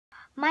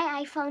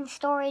my iPhone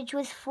storage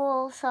was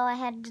full, so I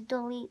had to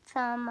delete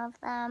some of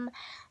them.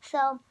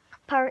 So,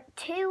 part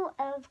 2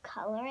 of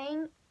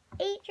coloring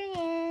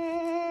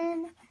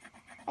Adrian.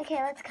 Okay,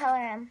 let's color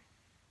him.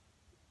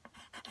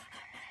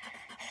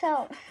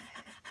 So,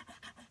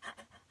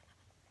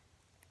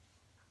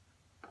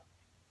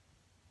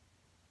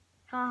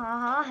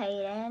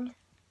 Hayden.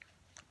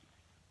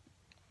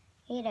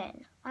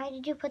 Hayden, why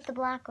did you put the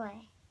black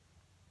away?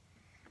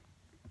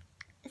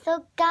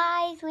 So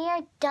guys, we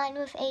are done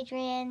with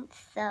Adrian,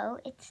 so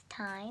it's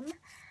time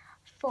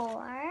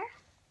for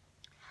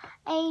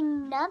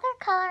another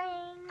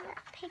coloring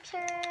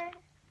picture.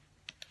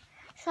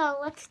 So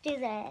let's do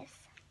this.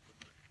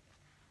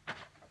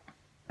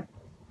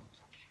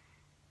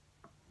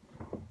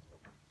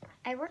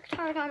 I worked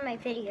hard on my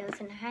videos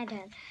and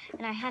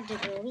I had to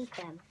delete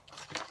them.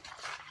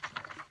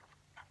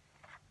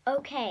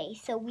 Okay,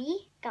 so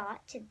we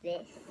got to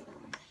this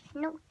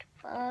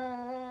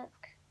notebook.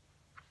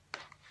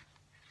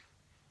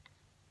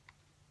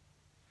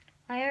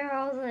 Why are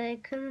all the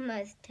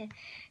Kumas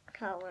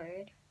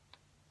colored?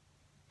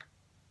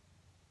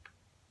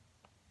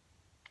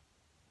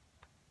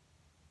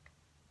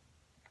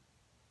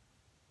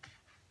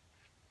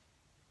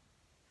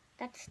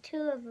 That's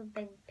too of a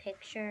big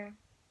picture.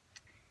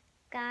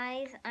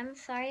 Guys, I'm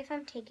sorry if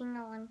I'm taking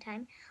a long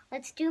time.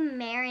 Let's do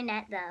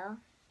Marinette though.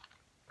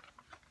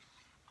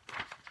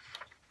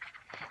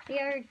 We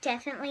are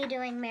definitely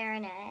doing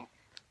Marinette.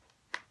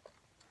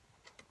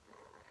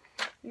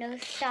 No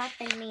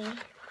stopping me.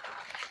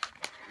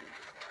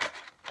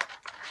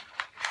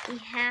 We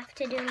have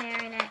to do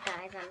Marinette,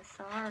 guys. I'm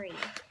sorry.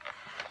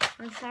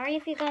 I'm sorry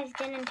if you guys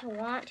didn't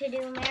want to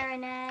do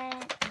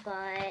Marinette,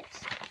 but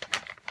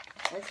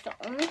it was the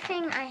only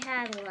thing I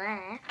had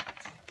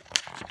left.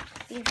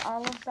 Because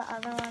all of the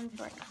other ones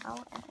were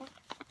colored.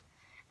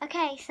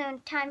 Okay, so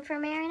time for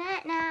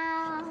Marinette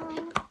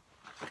now.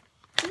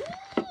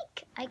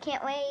 Eek! I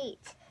can't wait.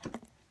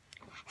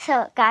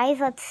 So, guys,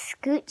 let's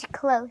scoot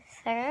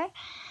closer.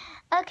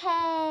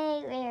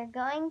 Okay, we're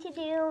going to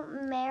do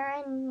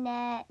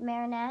Marinette.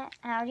 Marinette,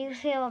 how do you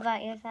feel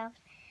about yourself?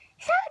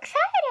 So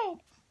excited!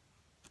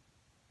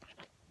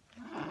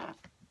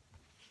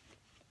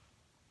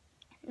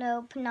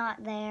 Nope,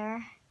 not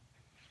there.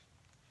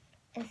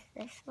 Is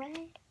this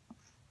red?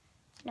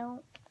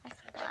 Nope,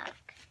 that's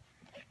black.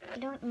 I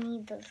don't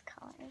need those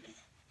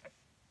colors.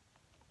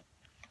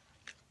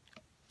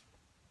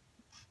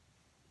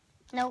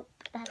 Nope,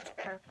 that's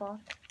purple.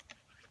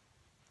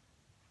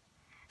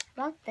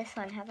 How about this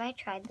one? Have I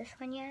tried this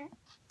one yet?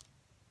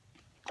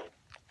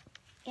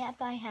 Yep,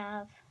 I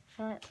have.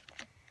 So it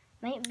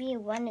might be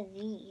one of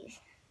these.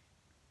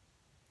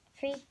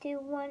 3, 2,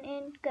 1,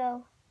 and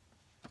go.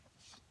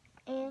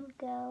 And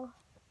go.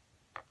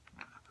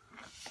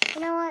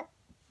 You know what?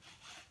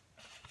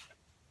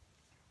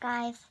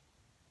 Guys,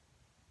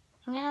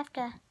 I'm gonna have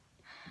to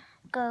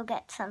go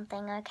get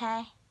something,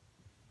 okay?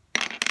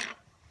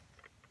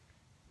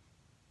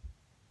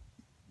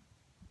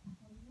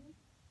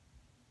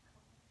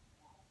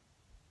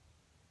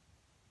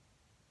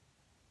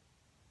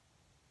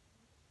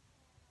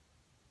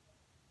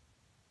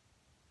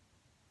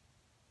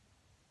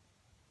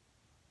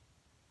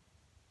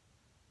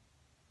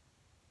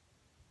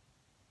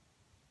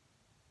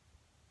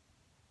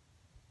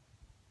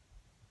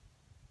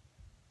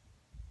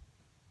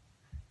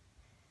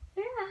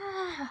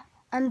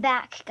 I'm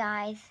back,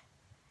 guys,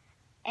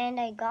 and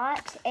I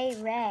got a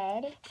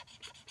red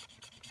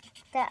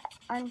that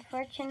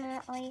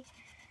unfortunately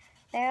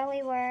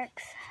barely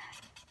works,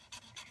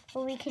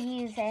 but we could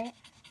use it.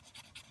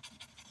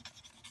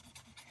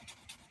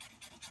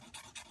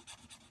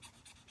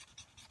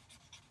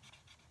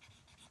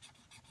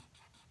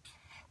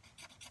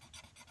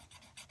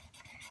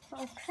 It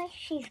looks like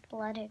she's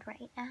blooded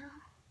right now,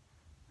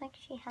 like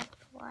she has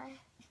blood.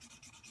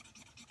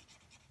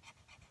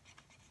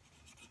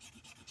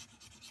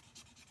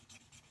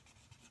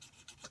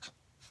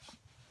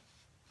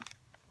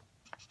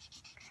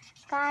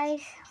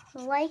 Guys,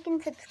 like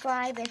and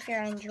subscribe if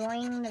you're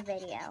enjoying the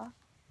video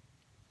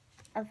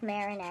of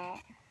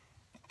Marinette.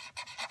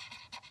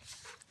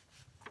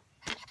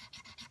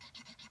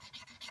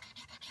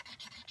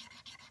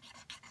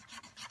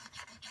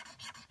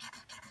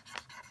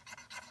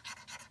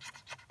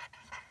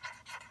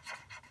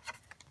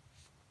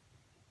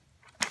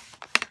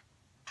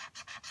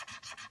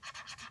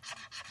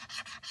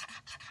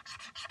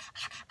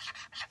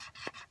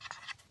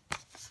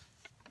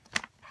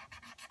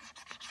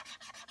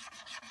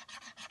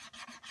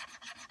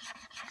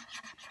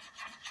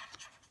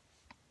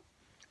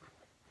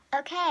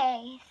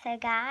 Okay, so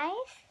guys,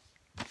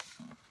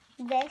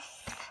 this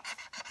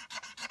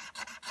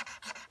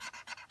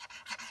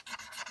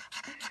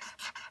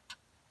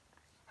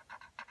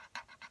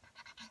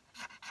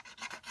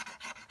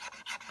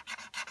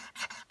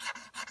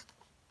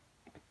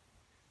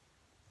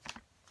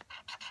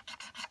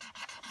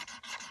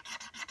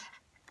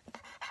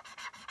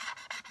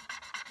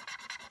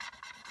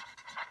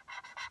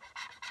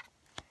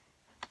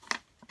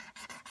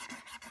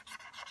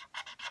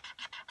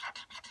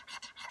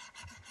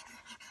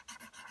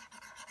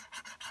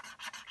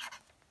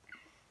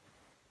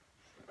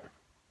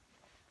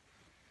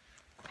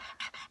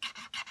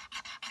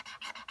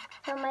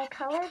So my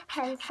colored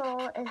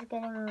pencil is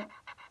getting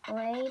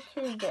way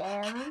too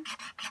dim.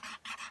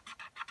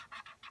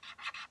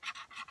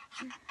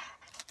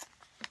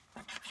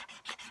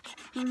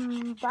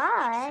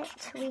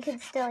 But we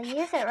could still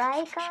use it,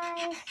 right,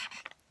 guys?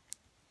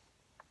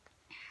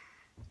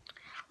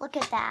 Look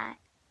at that.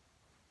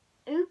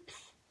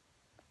 Oops.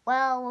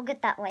 Well, we'll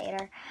get that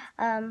later.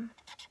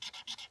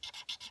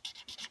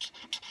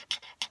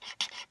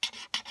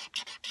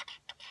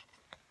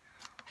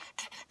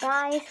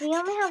 Guys, we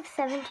only have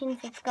 17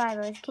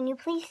 subscribers. Can you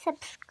please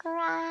subscribe?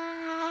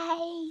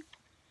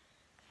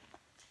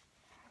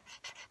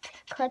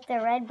 Click the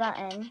red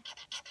button.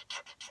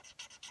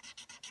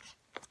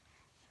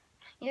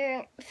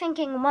 You're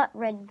thinking, what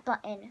red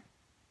button?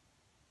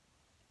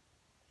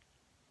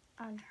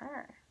 On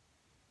her.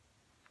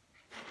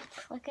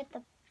 Look at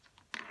the...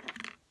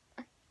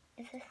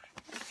 Is this...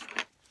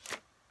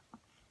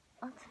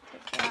 Let's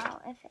figure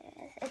out if it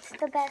is. It's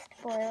the best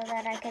blue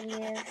that I could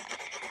use.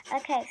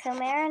 Okay, so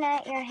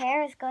Marinette, your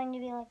hair is going to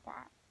be like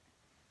that.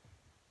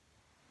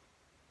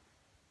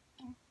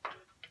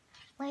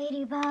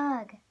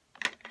 Ladybug.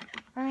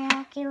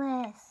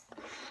 Miraculous.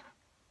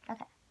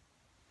 Okay.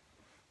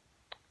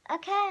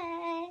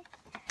 Okay.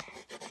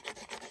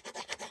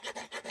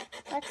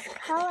 Let's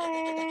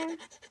color.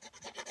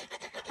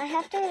 I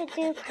have to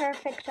do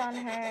perfect on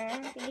her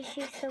because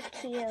she's so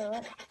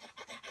cute.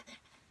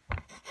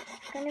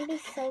 It's gonna be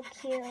so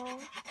cute.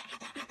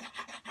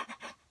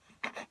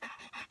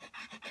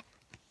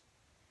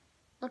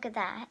 Look at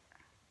that.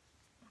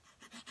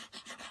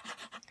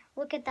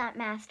 Look at that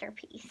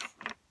masterpiece.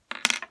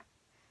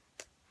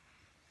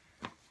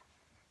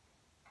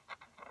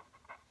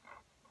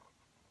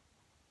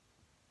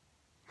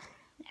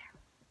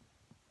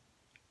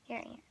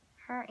 There.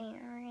 Her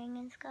earring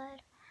is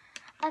good.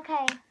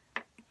 Okay.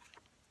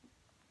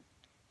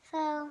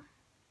 So,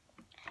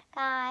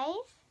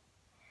 guys,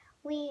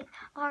 we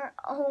are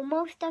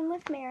almost done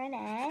with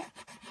Marinette.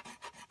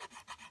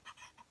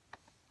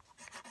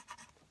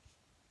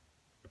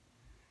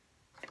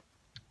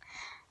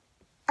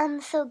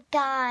 So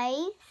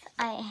guys,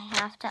 I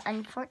have to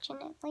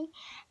unfortunately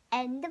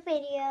end the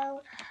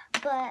video,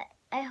 but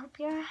I hope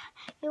you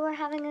are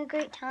having a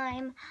great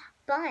time.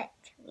 But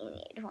we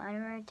need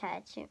one more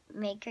touch.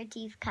 Make her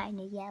teeth kind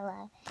of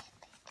yellow.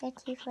 Make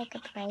her teeth like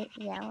a bright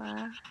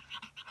yellow.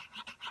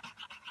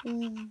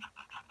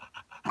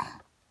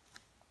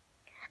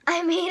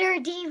 I made her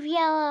teeth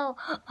yellow.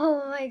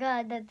 Oh my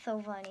god, that's so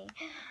funny.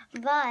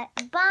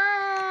 But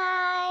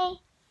bye.